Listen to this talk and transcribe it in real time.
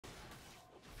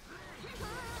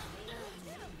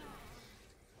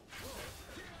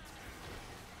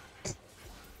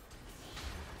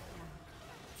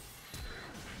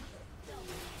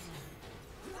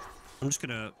I'm just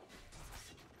gonna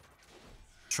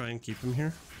try and keep him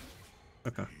here.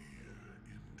 Okay.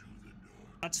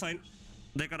 That's fine.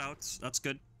 They got out. That's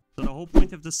good. So the whole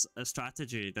point of this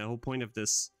strategy, the whole point of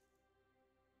this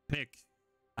pick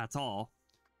at all,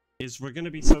 is we're gonna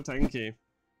be so tanky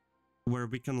where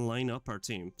we can line up our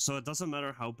team. So it doesn't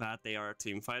matter how bad they are at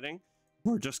team fighting,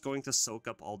 we're just going to soak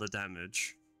up all the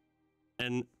damage.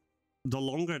 And the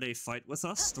longer they fight with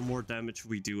us, the more damage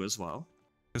we do as well.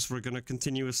 Because we're gonna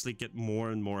continuously get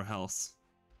more and more health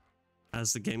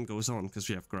as the game goes on, because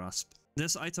we have Grasp.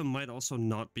 This item might also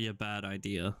not be a bad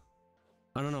idea.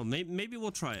 I don't know, maybe we'll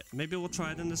try it. Maybe we'll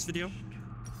try it in this video.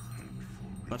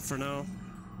 But for now,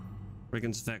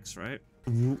 Riggins Vex, right?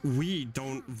 We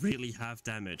don't really have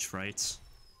damage, right?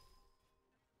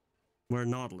 We're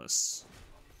Nautilus.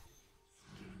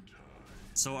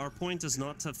 So our point is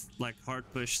not to like hard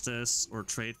push this or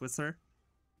trade with her.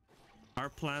 Our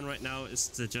plan right now is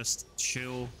to just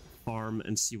chill, farm,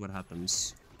 and see what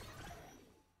happens.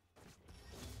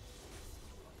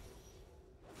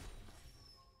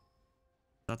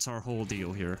 That's our whole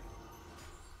deal here.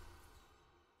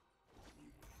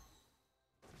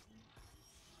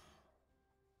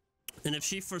 And if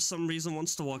she for some reason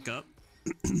wants to walk up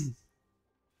and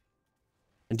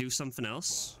do something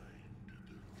else,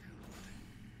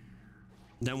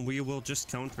 then we will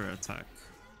just counter-attack.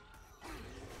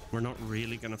 We're not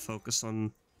really gonna focus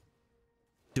on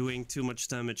doing too much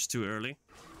damage too early.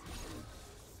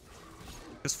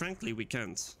 Because frankly, we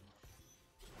can't.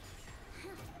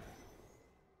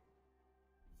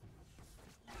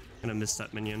 Gonna miss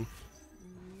that minion.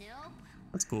 Nope.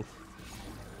 That's cool.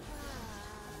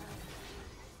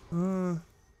 Well,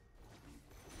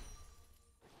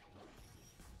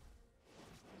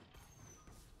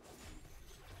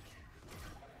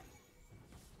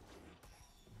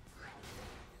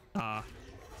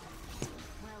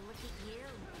 look at you.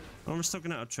 Well, we're still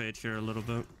gonna out-trade here a little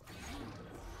bit.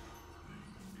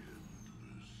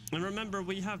 And remember,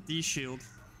 we have D-Shield.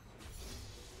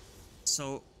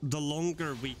 So the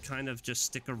longer we kind of just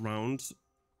stick around,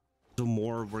 the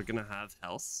more we're gonna have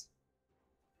health.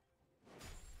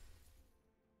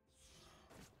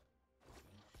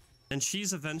 And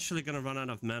she's eventually gonna run out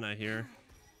of mana here.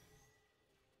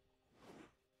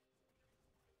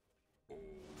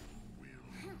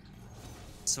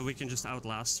 So we can just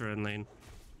outlast her in lane.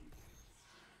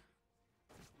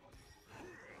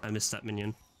 I missed that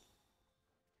minion.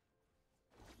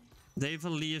 They have a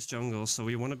Leah's jungle, so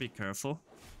we want to be careful.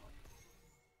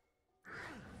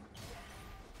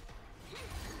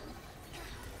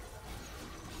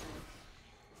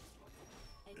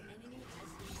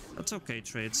 That's okay,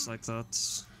 trades like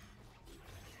that.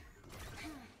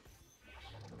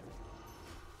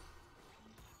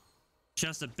 She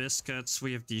has the biscuits,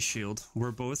 we have D-Shield.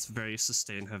 We're both very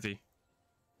sustain heavy.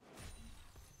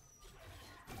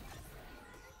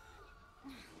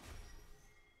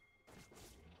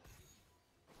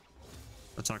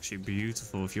 That's actually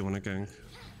beautiful if you want to gank.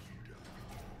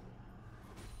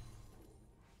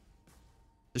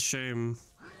 It's a shame.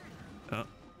 Oh.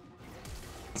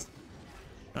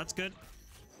 That's good.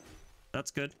 That's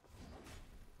good.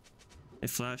 It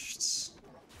flashed.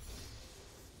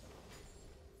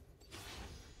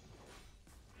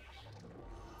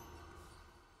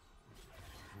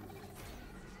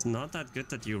 It's not that good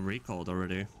that you recalled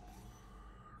already.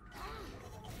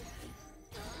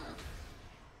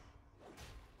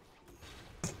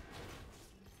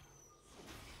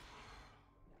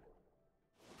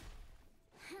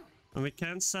 And we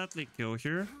can sadly kill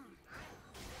here.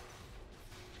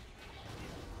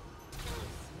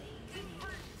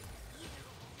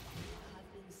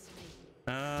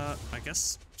 I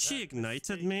guess she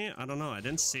ignited me. I don't know. I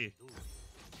didn't see.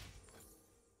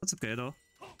 That's okay though.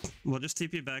 We'll just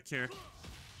TP back here.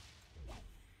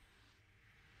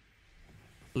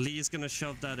 Lee's gonna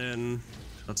shove that in.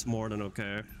 That's more than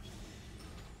okay.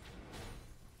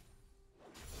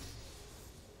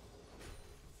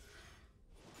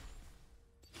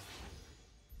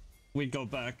 We go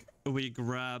back. We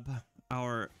grab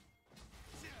our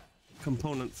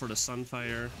component for the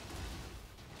Sunfire.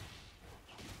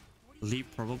 Lee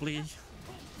probably.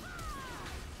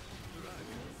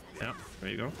 Yeah, there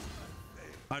you go.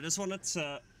 I just wanted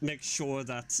to make sure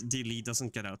that the Lee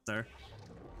doesn't get out there.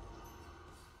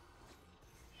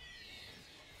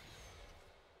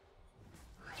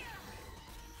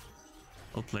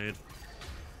 Well played.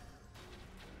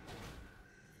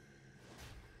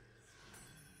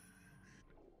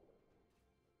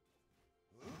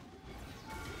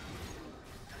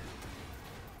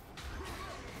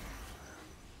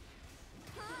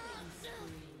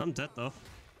 I'm dead though.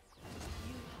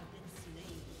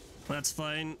 That's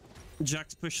fine. Jack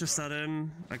pushes that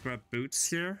in. I grab boots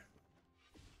here.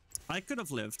 I could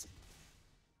have lived.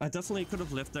 I definitely could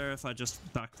have lived there if I just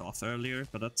backed off earlier,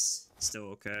 but that's still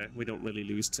okay. We don't really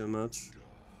lose too much.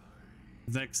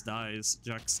 Vex dies.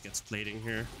 Jax gets plating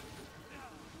here.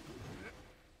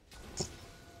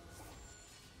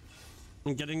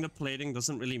 And getting the plating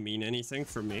doesn't really mean anything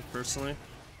for me, personally.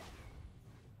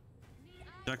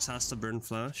 Jax has to burn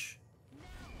flash.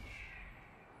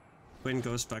 Quinn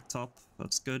goes back top.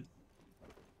 That's good.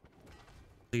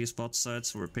 These bot side,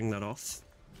 so we're ping that off.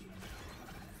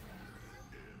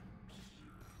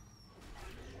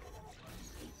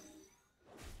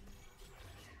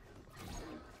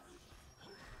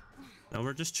 Now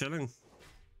we're just chilling.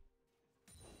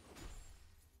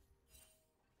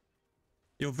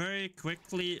 You'll very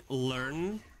quickly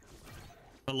learn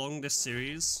along this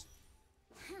series.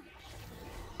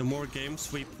 The more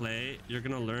games we play, you're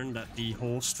gonna learn that the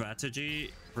whole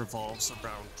strategy revolves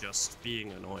around just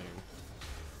being annoying.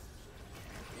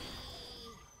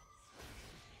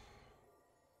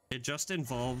 It just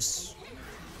involves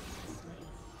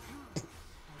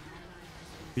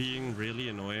being really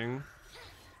annoying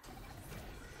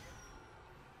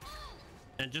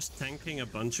and just tanking a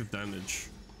bunch of damage.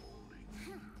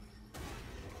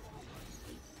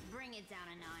 Bring it down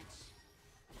a notch.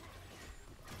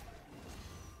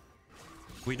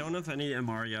 We don't have any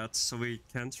MR yet, so we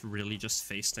can't really just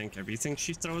face tank everything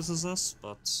she throws at us,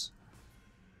 but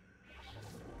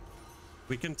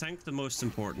we can tank the most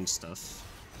important stuff.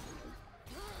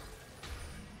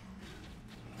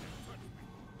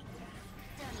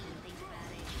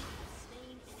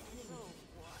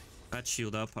 I had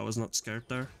shield up, I was not scared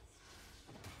there.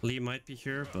 Lee might be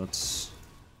here, but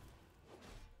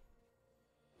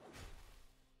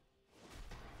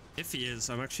if he is,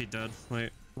 I'm actually dead.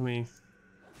 Wait, let me...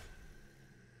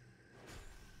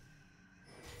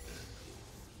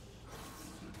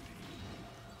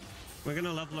 We're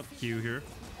gonna level up Q here.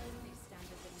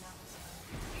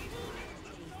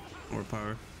 More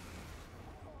power.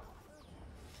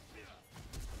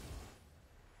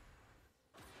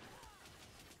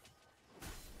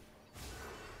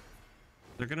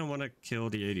 They're gonna want to kill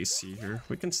the ADC here.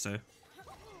 We can stay.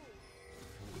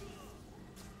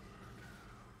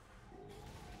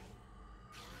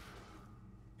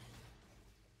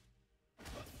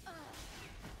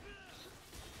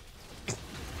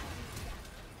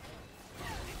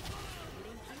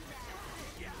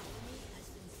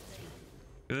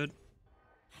 Good.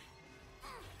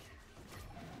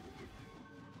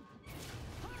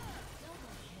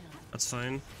 That's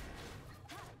fine.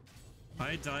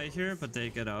 I die here, but they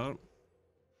get out.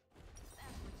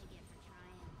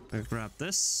 I grab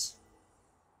this.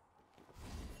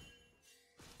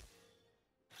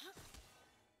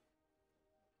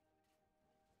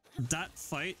 That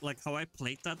fight, like how I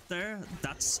played that there,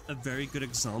 that's a very good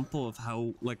example of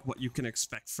how, like, what you can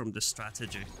expect from this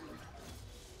strategy.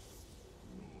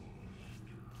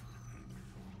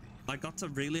 I got a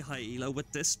really high elo with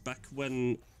this back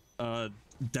when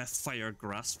Deathfire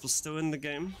Grasp was still in the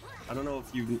game. I don't know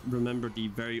if you remember the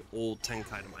very old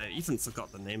tank item. I even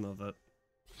forgot the name of it.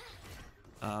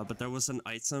 But there was an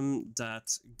item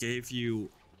that gave you,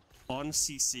 on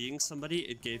CCing somebody,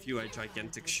 it gave you a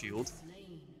gigantic shield.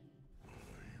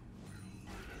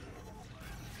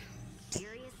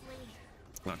 Seriously?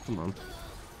 Oh, come on.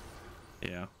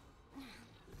 Yeah.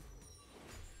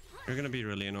 You're gonna be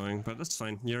really annoying, but that's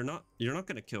fine. You're not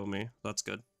gonna kill me. That's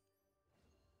good.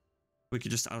 We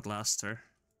could just outlast her.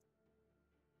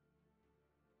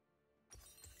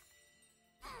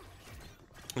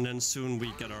 And then soon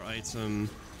we get our item.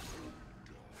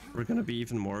 We're gonna be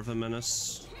even more of a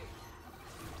menace.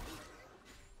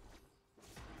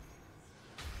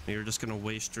 You're just gonna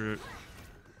waste your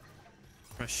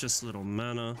precious little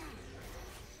mana.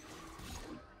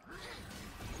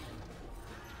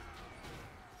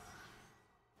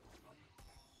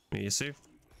 You see?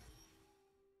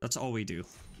 That's all we do.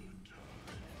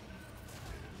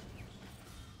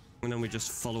 And then we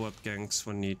just follow up ganks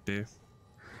when need be.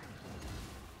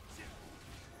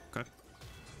 Okay.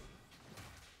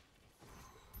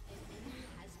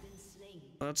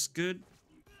 That's good.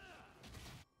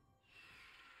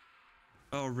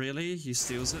 Oh, really? He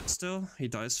steals it still? He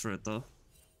dies for it, though.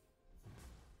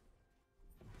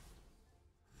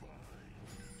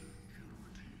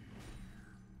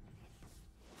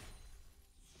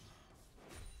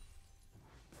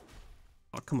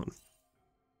 Oh, come on.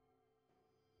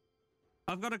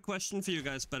 I've got a question for you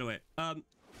guys, by the way.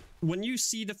 When you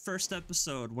see the first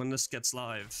episode, when this gets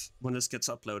live, when this gets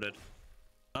uploaded,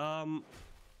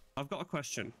 I've got a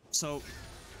question. So,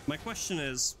 my question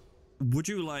is, would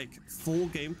you like full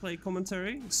gameplay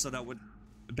commentary? So that would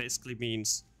basically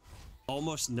means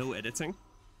almost no editing.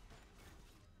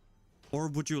 Or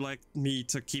would you like me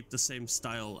to keep the same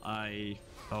style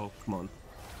Oh, come on.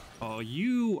 Oh,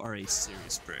 you are a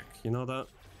serious prick. You know that?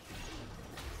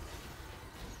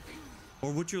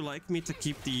 Or would you like me to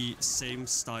keep the same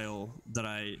style that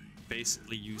I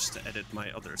basically used to edit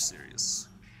my other series?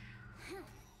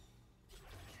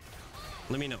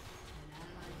 Let me know.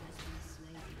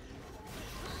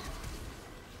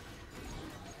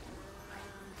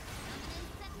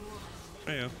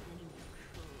 There you go.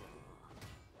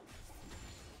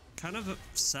 Kind of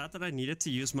sad that I needed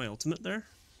to use my ultimate there.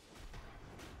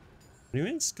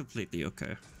 Anyway, it's completely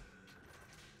okay.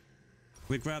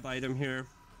 We grab item here.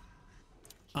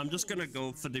 I'm just gonna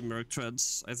go for the Merc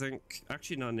Treads, I think.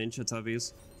 Actually, not Ninja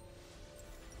Tabbies.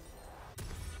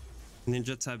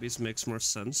 Ninja Tabbies makes more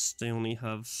sense. They only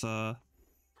have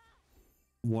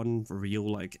one real,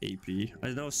 like, AP. I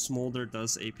know Smolder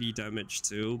does AP damage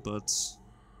too, but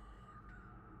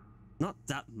not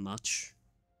that much.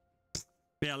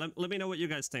 But yeah, let me know what you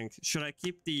guys think. Should I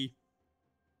keep the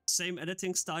same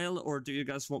editing style, or do you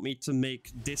guys want me to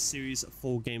make this series a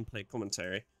full gameplay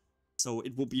commentary? So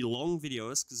it will be long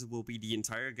videos, because it will be the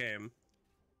entire game.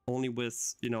 Only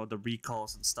with, you know, the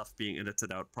recalls and stuff being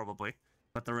edited out, probably.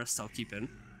 But the rest I'll keep in.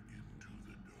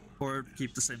 Or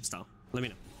keep the same style. Let me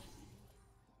know.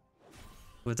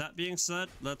 With that being said,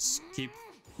 let's keep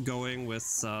going with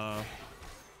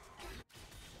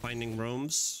finding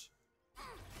roams.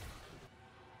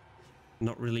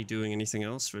 Not really doing anything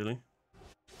else, really.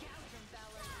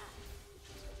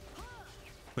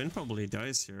 Quinn probably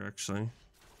dies here, actually.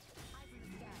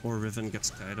 Or Riven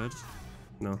gets guided.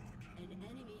 No.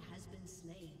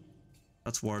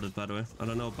 That's warded, by the way. I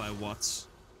don't know by what.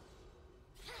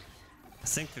 I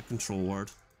think a control ward.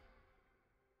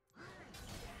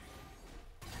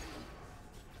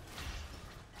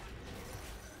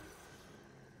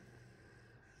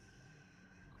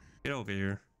 Get over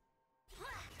here.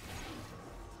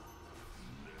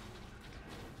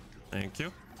 Thank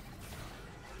you.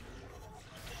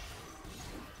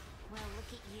 Well,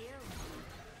 look at you.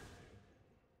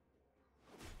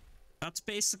 That's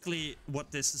basically what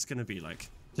this is gonna be like.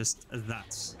 Just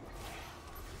that.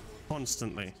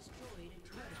 Constantly.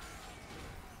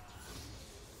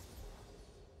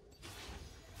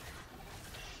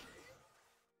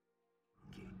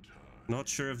 Not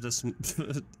sure if this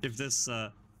if this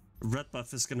red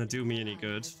buff is gonna do me any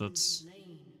good, but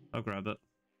I'll grab it.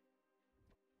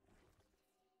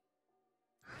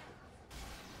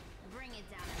 Bring it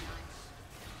down a notch.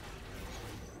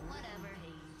 Whatever.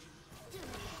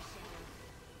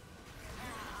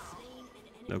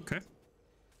 Okay.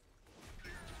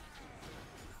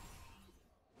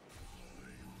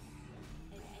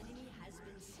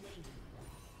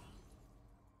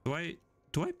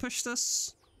 Do I push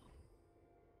this?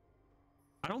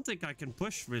 I don't think I can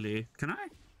push, really. Can I?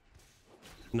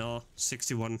 No,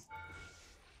 61.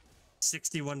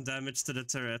 61 damage to the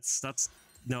turrets. That's...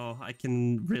 No, I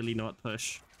can really not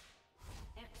push.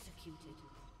 Executed.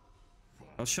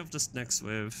 I'll shove this next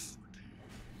wave.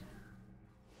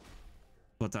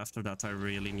 But after that, I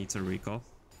really need to recall.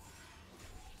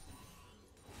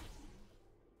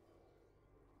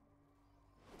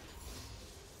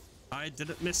 I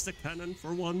didn't miss the cannon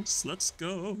for once. Let's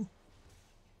go.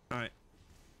 Alright.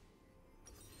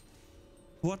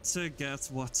 What to get,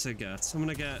 what to get. I'm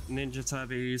gonna get Ninja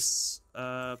Tabbies.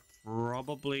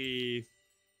 Probably...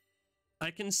 I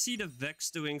can see the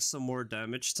Vex doing some more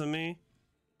damage to me.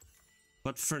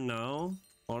 But for now,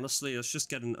 honestly, let's just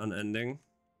get an unending.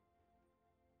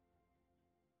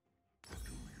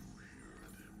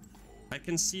 I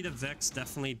can see the Vex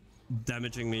definitely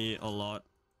damaging me a lot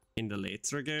in the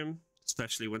later game.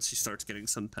 Especially once she starts getting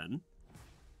some pen.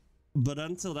 But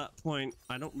until that point,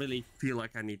 I don't really feel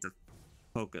like I need to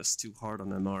focus too hard on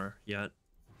MR yet.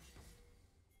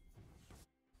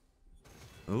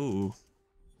 Oh.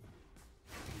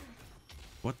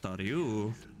 What are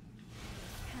you?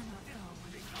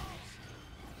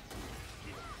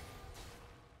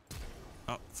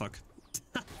 Oh, fuck.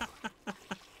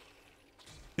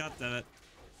 God damn it.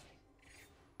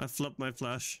 I flipped my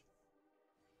flash.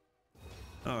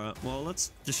 Alright, well,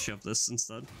 let's just shove this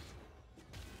instead.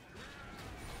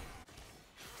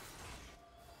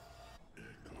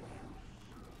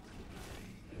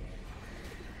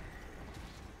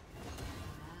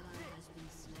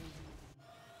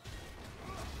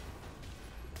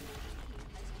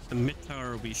 The mid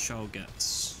tower we shall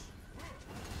get.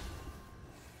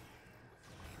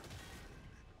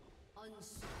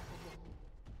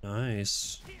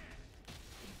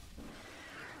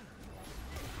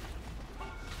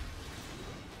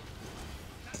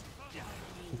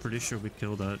 pretty sure we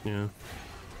killed that, yeah.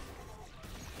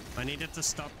 I needed to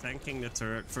stop tanking the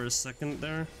turret for a second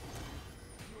there.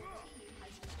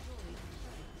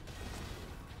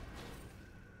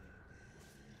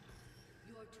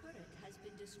 Your turret has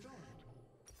been destroyed.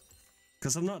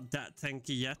 Because I'm not that tanky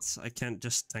yet, I can't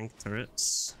just tank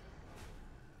turrets.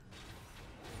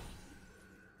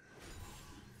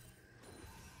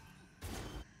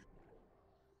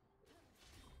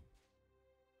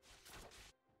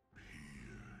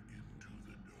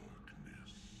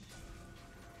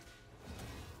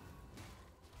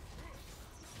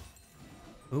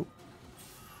 Oh.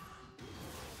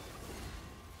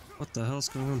 What the hell's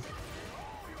going on?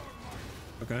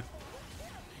 Okay.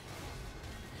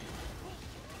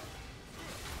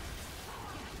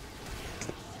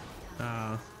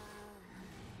 Ah.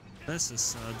 This is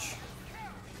Surge.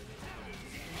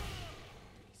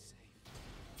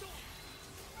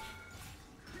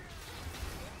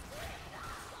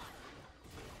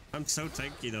 I'm so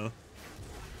tanky though.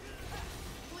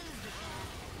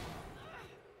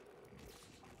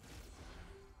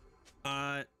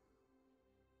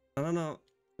 I don't know.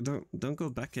 Don't go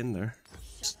back in there.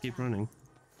 Just keep running.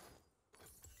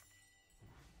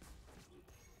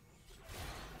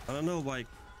 I don't know why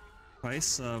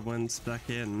Price went back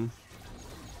in,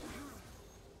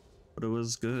 but it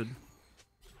was good.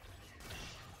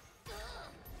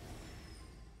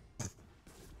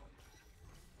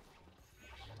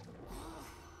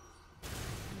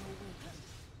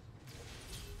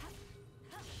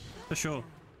 For sure.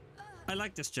 I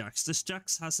like this Jax. This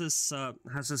Jax has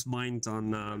his mind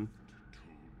on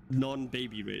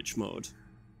non-baby rage mode.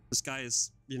 This guy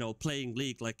is, you know, playing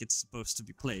League like it's supposed to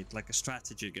be played, like a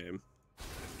strategy game.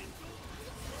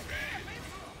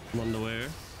 I'm on the way.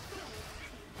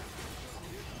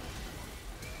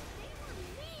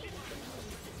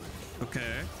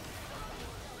 Okay.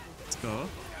 Let's go.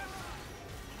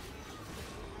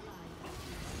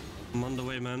 I'm on the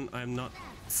way, man. I'm not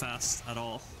fast at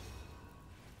all.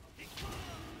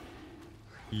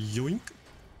 Yoink.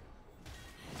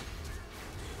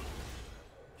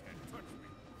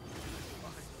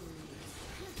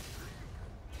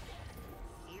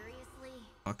 Seriously?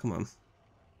 Oh, come on.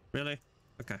 Really?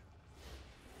 Okay.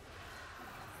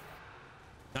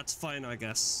 That's fine, I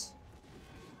guess.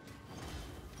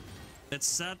 It's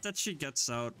sad that she gets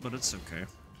out, but it's okay.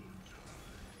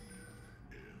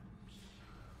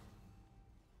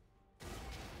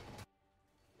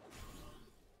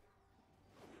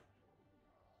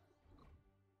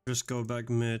 Just go back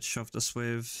mid, shove this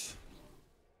wave.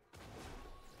 I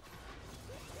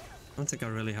don't think I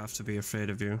really have to be afraid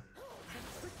of you.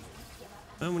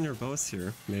 And when you're both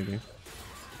here, maybe.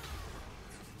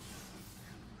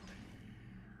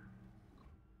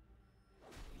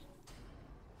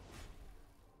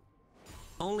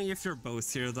 Only if you're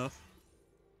both here, though.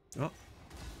 Oh.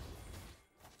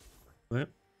 Wait.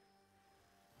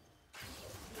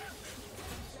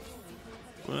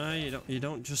 Well, you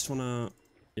don't just wanna.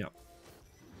 Yeah.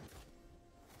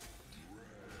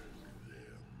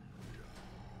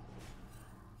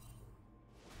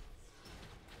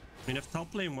 I mean, if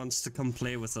top lane wants to come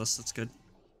play with us, that's good.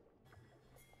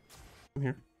 I'm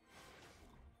here.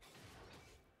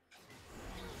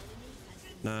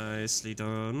 Nicely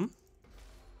done.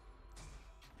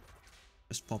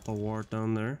 Just pop a ward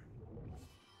down there.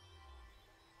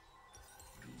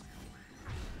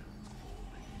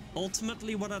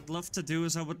 Ultimately, what I'd love to do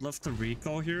is I would love to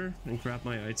recall here and grab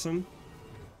my item.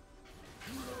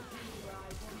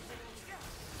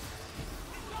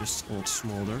 Just old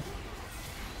smolder.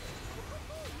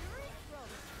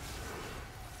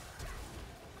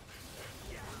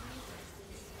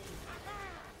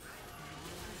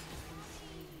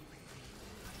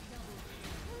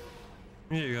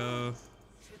 Here you go.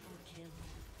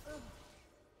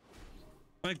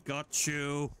 I got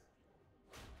you.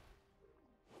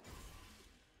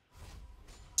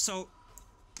 So,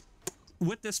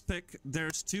 with this pick,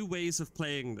 there's two ways of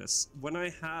playing this. When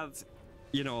I have,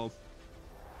 you know,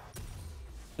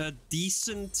 a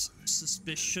decent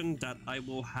suspicion that I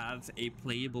will have a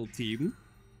playable team,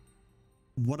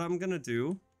 what I'm gonna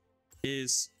do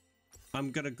is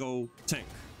I'm gonna go tank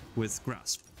with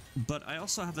Grasp. But I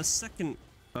also have a second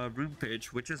rune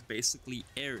page, which is basically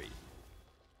Aighty.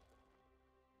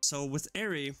 So with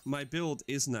Aighty, my build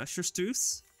is Nashor's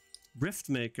Tooth,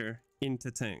 Riftmaker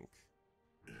into tank.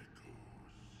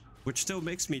 Which still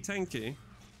makes me tanky,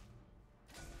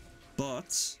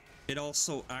 but it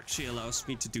also actually allows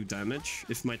me to do damage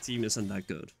if my team isn't that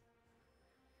good.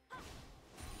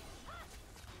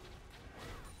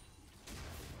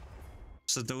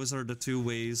 So those are the two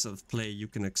ways of play you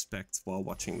can expect while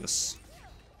watching this.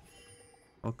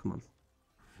 Oh, come on.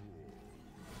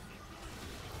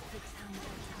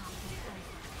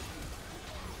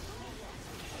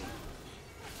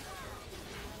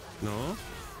 No?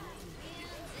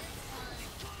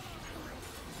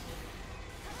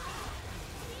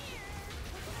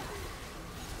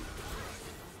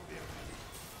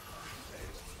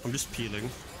 I'm just peeling.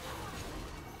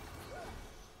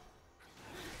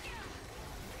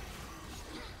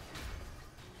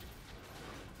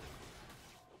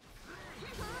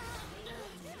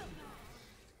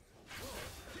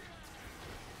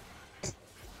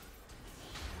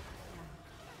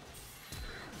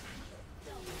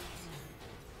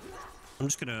 I'm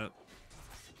just gonna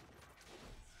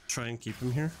try and keep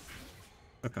him here.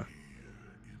 Okay.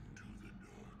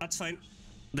 That's fine.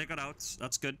 They got out.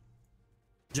 That's good.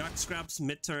 Jax grabs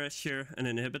mid turret here, an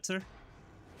inhibitor.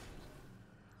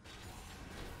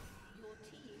 Your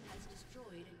team has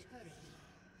destroyed a turret.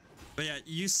 But yeah,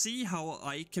 you see how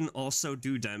I can also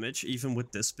do damage even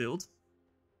with this build.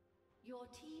 Your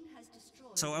team has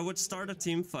destroyed. So I would start a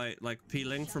team fight like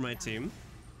peeling for my team.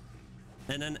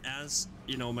 And then as,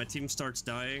 you know, my team starts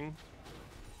dying,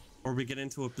 or we get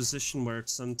into a position where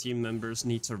some team members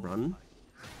need to run,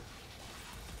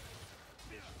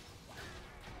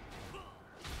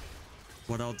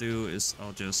 what I'll do is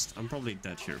I'm probably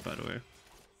dead here, by the way.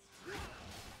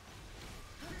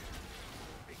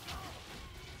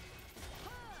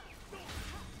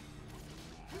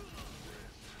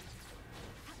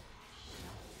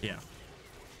 Yeah.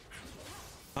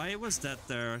 I was dead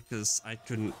there because I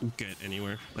couldn't get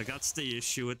anywhere. Like, that's the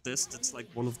issue with this. That's like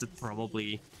one of the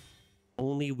probably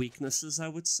only weaknesses, I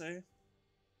would say,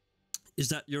 is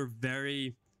that you're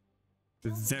very,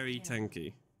 very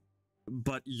tanky,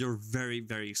 but you're very,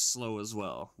 very slow as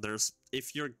well.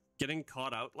 If you're getting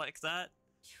caught out like that,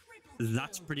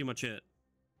 that's pretty much it.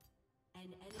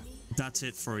 That's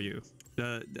it for you.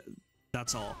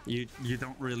 That's all. You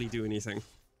don't really do anything.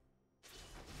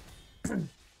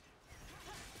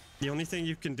 The only thing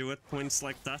you can do at points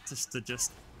like that is to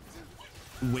just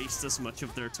waste as much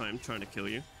of their time trying to kill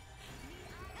you.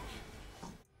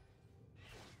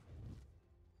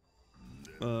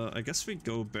 I guess we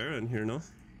go Baron here, no?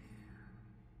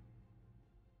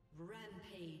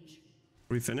 Rampage.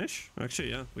 We finish?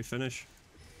 Actually, yeah, we finish.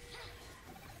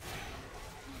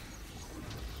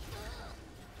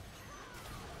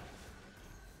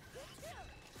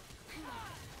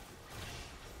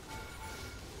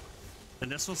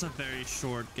 And this was a very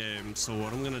short game, so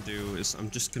what I'm gonna do is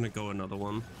I'm just gonna go another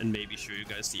one and maybe show you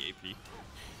guys the AP.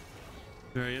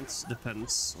 Variance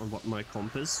depends on what my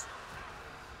comp is.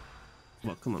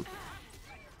 Well, come on.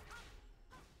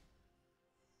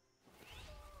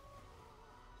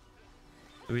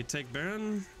 Do we take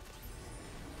Baron?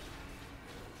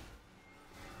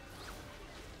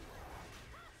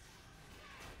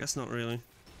 Guess not really.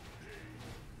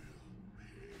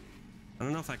 I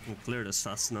don't know if I can clear this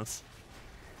fast enough.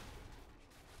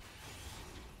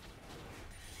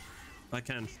 I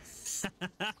can.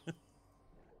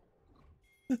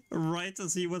 Right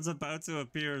as he was about to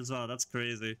appear as well. That's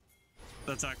crazy.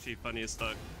 That's actually funny as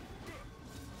fuck.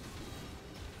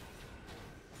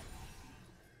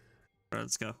 Alright,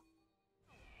 let's go.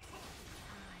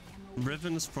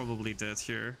 Riven's probably dead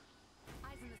here.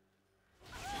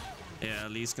 Yeah,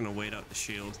 Lee's gonna wait out the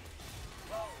shield.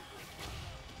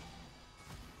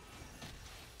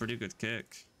 Pretty good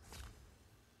kick.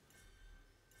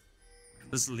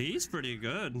 This Lee's pretty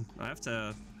good. I have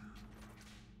to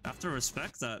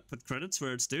respect that. Put credits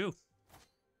where it's due.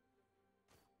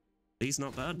 Lee's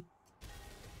not bad.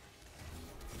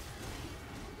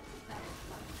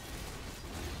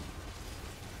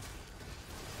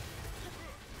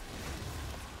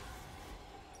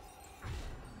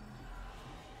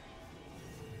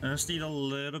 I just need a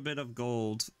little bit of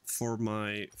gold for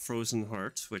my frozen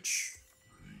heart, which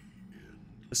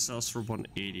sells for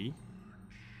 180.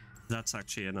 That's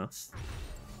actually enough.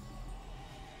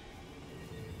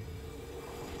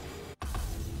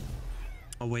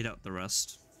 I'll wait out the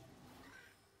rest.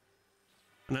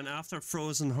 And then after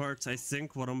Frozen Heart, I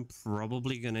think what I'm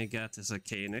probably gonna get is a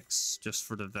Calyx, just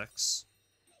for the Vex.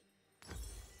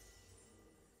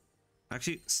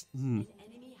 Actually,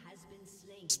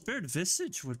 Spirit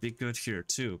Visage would be good here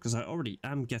too, because I already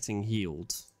am getting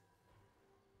healed.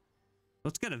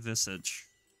 Let's get a Visage.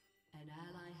 An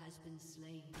ally has been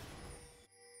slain.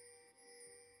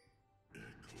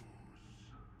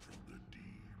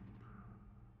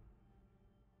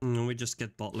 And we just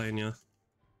get bot lane, yeah.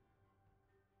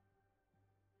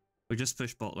 We just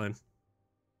push bot lane.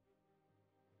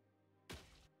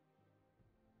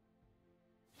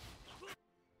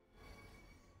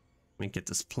 Let me get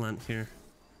this plant here.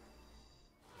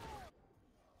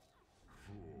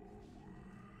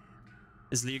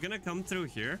 Is Lee gonna come through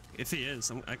here? If he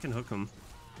is, I can hook him.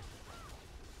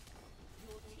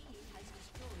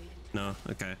 No,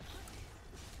 okay.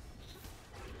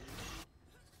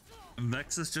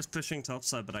 Vex is just pushing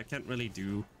topside, but I can't really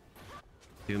do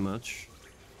too much.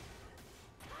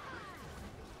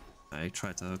 I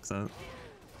tried to hook that.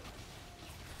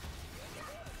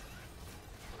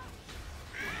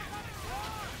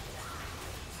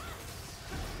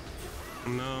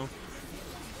 No.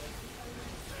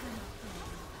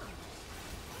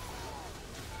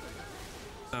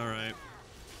 Alright.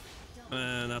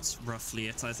 That's roughly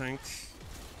it, I think.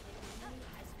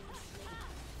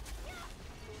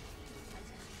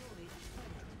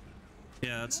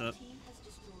 Yeah, that's it.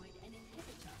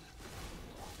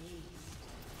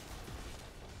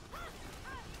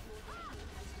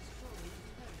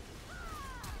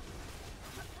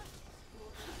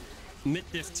 Mid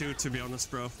diff 2, to be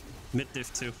honest, bro. Mid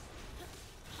diff 2.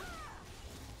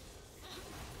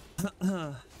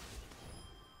 I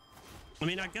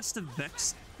mean, I guess the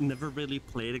Vex never really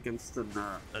played against a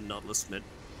Nautilus mid.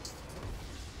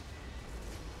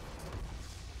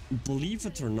 Believe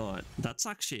it or not, that's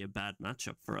actually a bad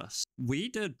matchup for us. We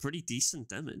did pretty decent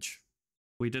damage.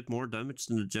 We did more damage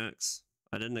than the Jax.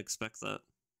 I didn't expect that,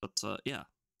 but yeah.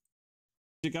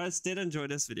 If you guys did enjoy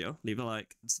this video, leave a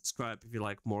like and subscribe if you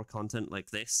like more content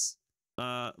like this.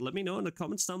 Let me know in the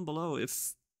comments down below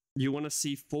if you want to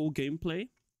see full gameplay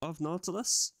of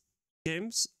Nautilus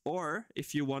games, or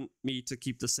if you want me to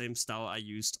keep the same style I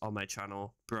used on my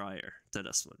channel prior to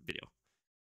this video.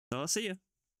 So I'll see you.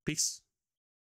 Peace.